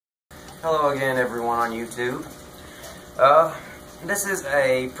Hello again everyone on YouTube. This is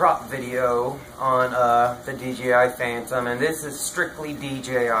a prop video on the Dji Phantom, and this is strictly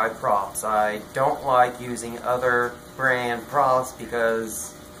DJI props. I don't like using other brand props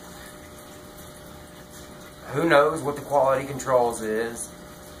because who knows what the quality controls is,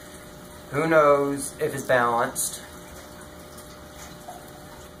 who knows if it's balanced,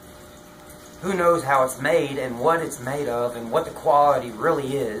 who knows how it's made and what it's made of and what the quality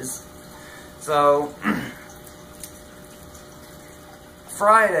really is. So,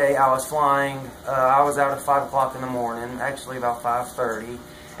 Friday I was flying, I was out at 5 o'clock in the morning, actually about 5:30,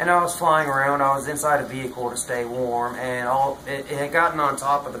 and I was flying around. I was inside a vehicle to stay warm, and it had gotten on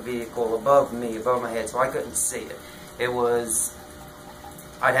top of the vehicle above me, above my head, so I couldn't see it.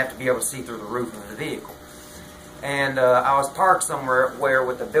 I'd have to be able to see through the roof of the vehicle. And I was parked somewhere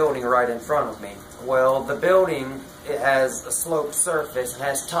with the building right in front of me. Well, the building, it has a sloped surface, it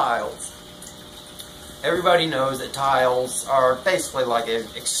has tiles. Everybody knows that tiles are basically like an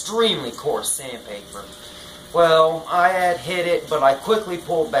extremely coarse sandpaper. Well, I had hit it, but I quickly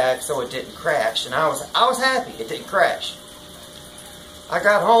pulled back so it didn't crash, and I was happy it didn't crash. I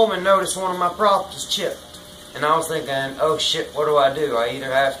got home and noticed one of my props was chipped, and I was thinking, oh shit, what do? I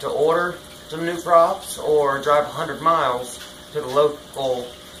either have to order some new props or drive 100 miles to the local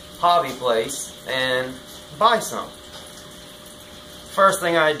hobby place and buy some. First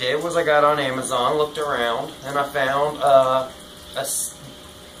thing I did was I got on Amazon, looked around, and I found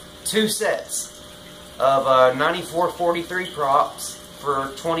two sets of 9443 props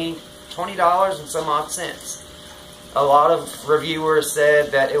for $20 and some odd cents. A lot of reviewers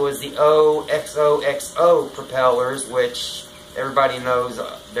said that it was the OXOXO propellers, which everybody knows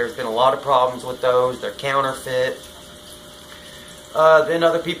there's been a lot of problems with those. They're counterfeit. Then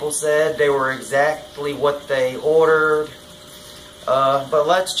other people said they were exactly what they ordered. But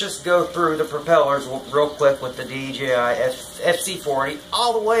let's just go through the propellers real quick with the DJI FC40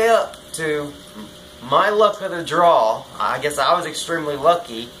 all the way up to my luck of the draw. I guess I was extremely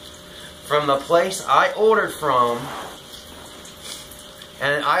lucky from the place I ordered from,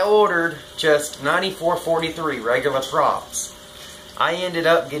 and I ordered just 9443 regular props. I ended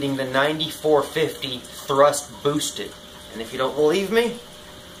up getting the 9450 thrust boosted, and if you don't believe me,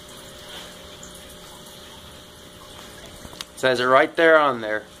 says it right there on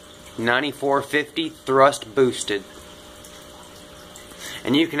there, 9450 thrust boosted.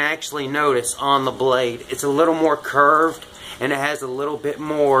 And you can actually notice on the blade, it's a little more curved, and it has a little bit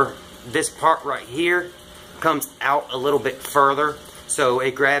more, this part right here comes out a little bit further, so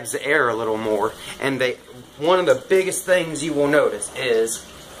it grabs the air a little more. And one of the biggest things you will notice is,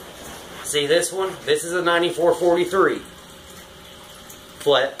 see this one? This is a 9443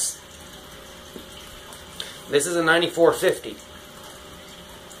 flex. This is a 9450,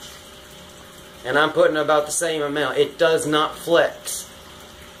 and I'm putting about the same amount. It does not flex.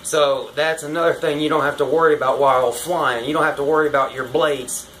 So that's another thing you don't have to worry about while flying. You don't have to worry about your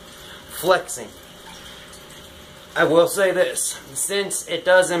blades flexing. I will say this, since it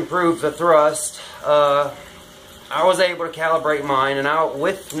does improve the thrust, I was able to calibrate mine, and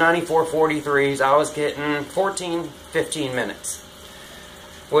with 9443s I was getting 14-15 minutes.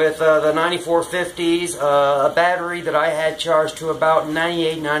 With the 9450s, a battery that I had charged to about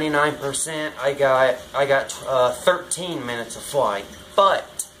 98-99%, I got 13 minutes of flight.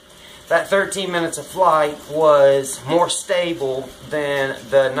 But that 13 minutes of flight was more stable than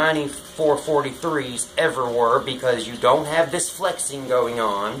the 9443s ever were, because you don't have this flexing going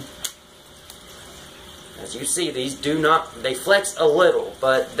on. As you see, these they flex a little,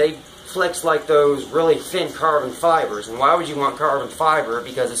 but they flex like those really thin carbon fibers. And why would you want carbon fiber?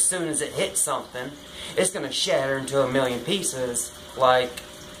 Because as soon as it hits something, it's going to shatter into a million pieces like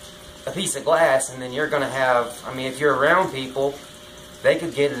a piece of glass, and then you're going to have, I mean, if you're around people, they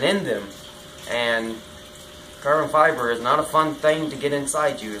could get it in them. And carbon fiber is not a fun thing to get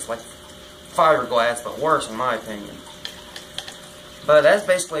inside you. It's like fiberglass, but worse in my opinion. But that's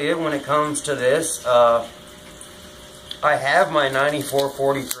basically it when it comes to this. I have my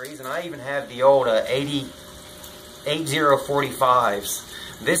 9443s, and I even have the old 8045s.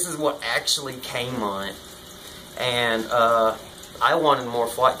 This is what actually came on it. And I wanted more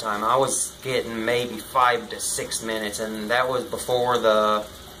flight time. I was getting maybe 5 to 6 minutes, and that was before the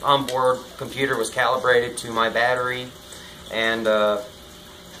onboard computer was calibrated to my battery. And I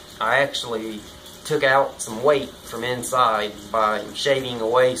actually took out some weight from inside by shaving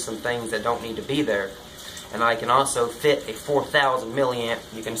away some things that don't need to be there. And I can also fit a 4,000 milliamp.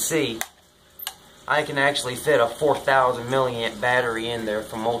 You can see I can actually fit a 4,000 milliamp battery in there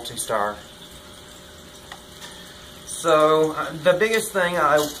from Multistar. So the biggest thing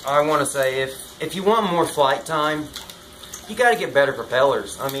I want to say, if you want more flight time, you got to get better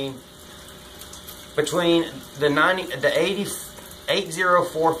propellers. I mean, between the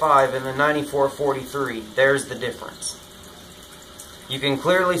 8045 and the 9443, there's the difference. You can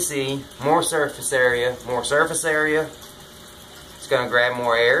clearly see more surface area. More surface area, it's going to grab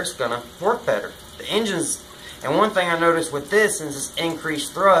more air. It's going to work better. The engines, and one thing I noticed with this, since it's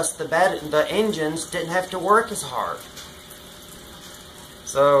increased thrust, the engines didn't have to work as hard.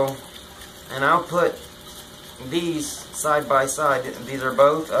 So, and I'll put these side by side. These are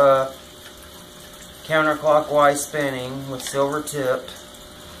both counterclockwise spinning with silver tip.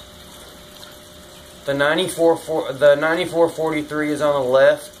 The 9443 is on the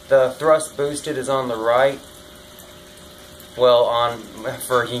left. The thrust boosted is on the right. Well,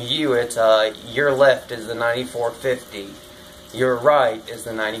 for you, it's your left is the 9450. Your right is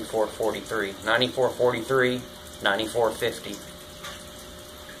the 9443. 9443, 9450.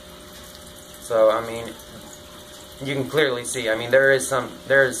 So, I mean, you can clearly see. I mean, there's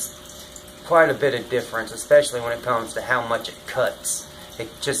quite a bit of difference, especially when it comes to how much it cuts. It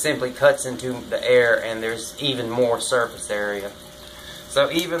just simply cuts into the air, and there's even more surface area.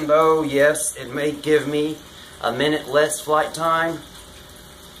 So even though, yes, it may give me a minute less flight time,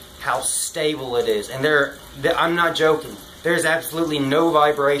 how stable it is. And I'm not joking. There's absolutely no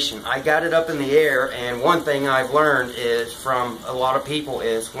vibration. I got it up in the air, and one thing I've learned is from a lot of people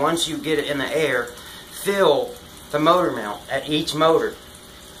is once you get it in the air, feel the motor mount at each motor.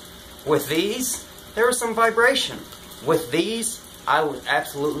 With these, there was some vibration. With these, I was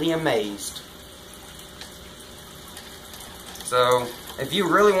absolutely amazed. So, if you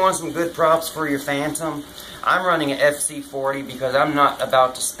really want some good props for your Phantom, I'm running an FC40 because I'm not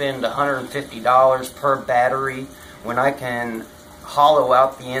about to spend $150 per battery when I can hollow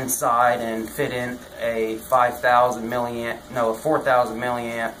out the inside and fit in a 4,000 milliamp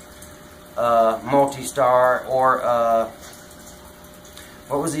multi-star, or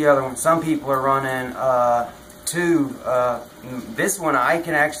what was the other one? Some people are running this one I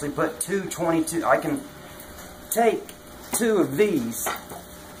can actually put 222. I can take two of these.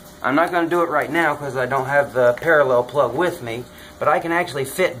 I'm not going to do it right now because I don't have the parallel plug with me, but I can actually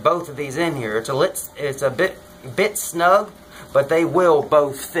fit both of these in here. It's a bit snug, but they will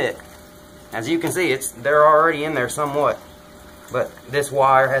both fit. As you can see, they're already in there somewhat. But this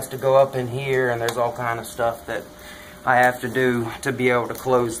wire has to go up in here, and there's all kind of stuff that I have to do to be able to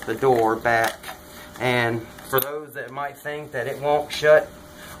close the door back. And for those that might think that it won't shut,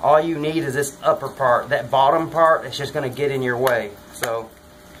 all you need is this upper part. That bottom part is just going to get in your way. So,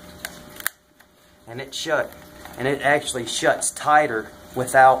 and it's shut. And it actually shuts tighter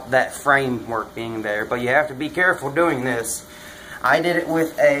without that framework being there. But you have to be careful doing this. I did it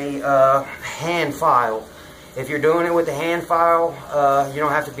with a hand file. If you're doing it with a hand file, you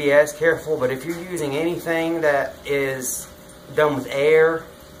don't have to be as careful. But if you're using anything that is done with air,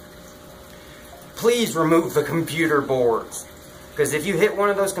 please remove the computer boards. Because if you hit one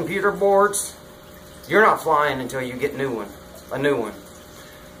of those computer boards, you're not flying until you get a new one.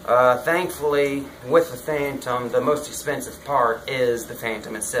 Thankfully, with the Phantom, the most expensive part is the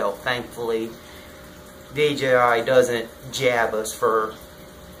Phantom itself. Thankfully, DJI doesn't jab us for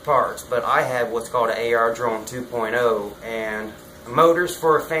parts, but I have what's called an AR drone 2.0, and motors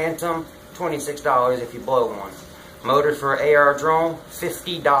for a Phantom, $26 if you blow one. Motors for an AR drone,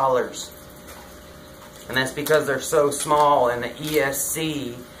 $50. And that's because they're so small, and the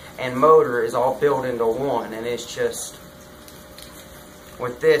ESC and motor is all built into one, and it's just,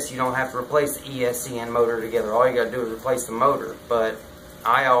 with this you don't have to replace the ESC and motor together. All you got to do is replace the motor. But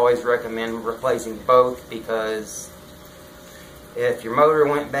I always recommend replacing both, because if your motor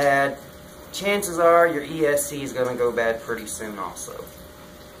went bad, chances are your ESC is going to go bad pretty soon also.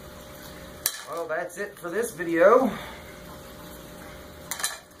 Well, that's it for this video.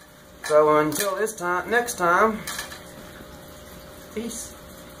 So until next time, peace.